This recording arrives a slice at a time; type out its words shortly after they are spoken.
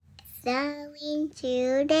snowing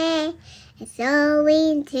today. It's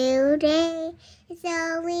snowing today. It's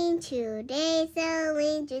snowing today.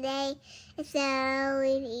 Snowing today. It's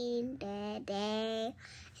snowing in the day.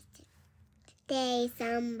 Today,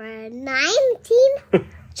 December 19th,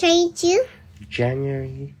 22.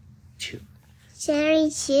 January 2. January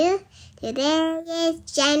 2. Today is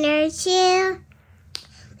January 2.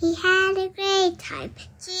 We had a great time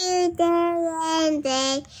today and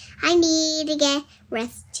day. I need to get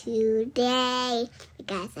rest today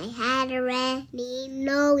because I had a runny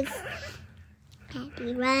nose. Had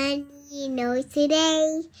a runny nose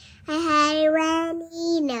today. I had a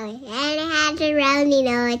runny nose and I had a runny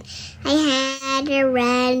nose. I had a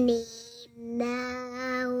runny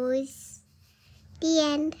nose. The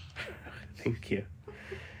end. Thank you.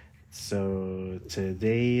 So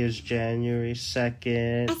today is January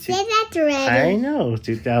 2nd. I said that already. I know,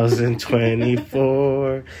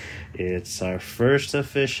 2024. It's our first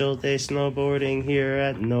official day snowboarding here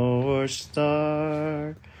at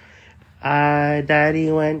Northstar.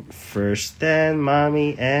 Daddy went first, then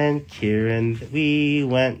Mommy and Kieran. We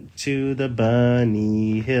went to the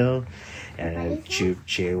bunny hill. And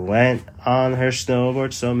Choopche went on her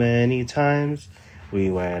snowboard so many times. We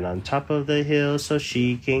went on top of the hill so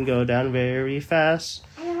she can go down very fast.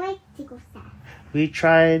 I don't like to go fast. We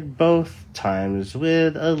tried both times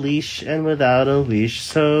with a leash and without a leash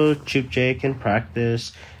so Choopche can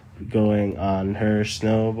practice going on her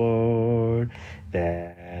snowboard.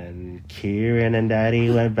 Then Kieran and Daddy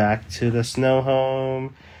went back to the snow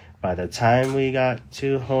home. By the time we got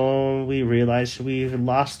to home, we realized we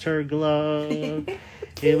lost her glove.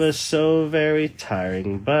 It was so very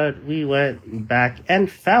tiring, but we went back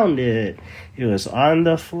and found it. It was on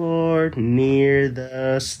the floor near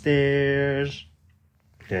the stairs.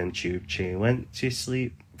 Then Choopche went to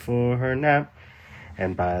sleep for her nap.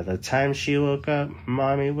 And by the time she woke up,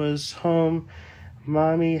 Mommy was home.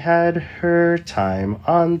 Mommy had her time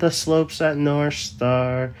on the slopes at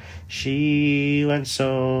Northstar. She went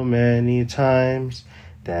so many times.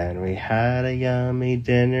 Then we had a yummy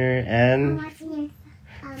dinner and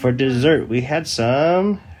for dessert, we had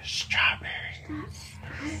some strawberries.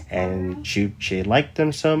 And Choopche liked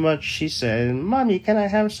them so much, she said, Mommy, can I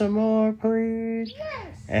have some more, please? Yes.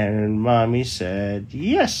 And Mommy said,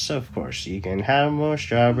 yes, of course, you can have more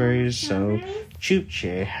strawberries. So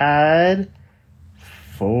Choopche had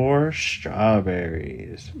 4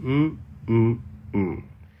 strawberries.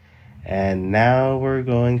 And now we're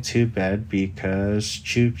going to bed because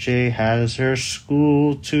Choopche has her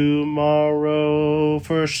school tomorrow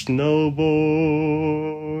for snowboard.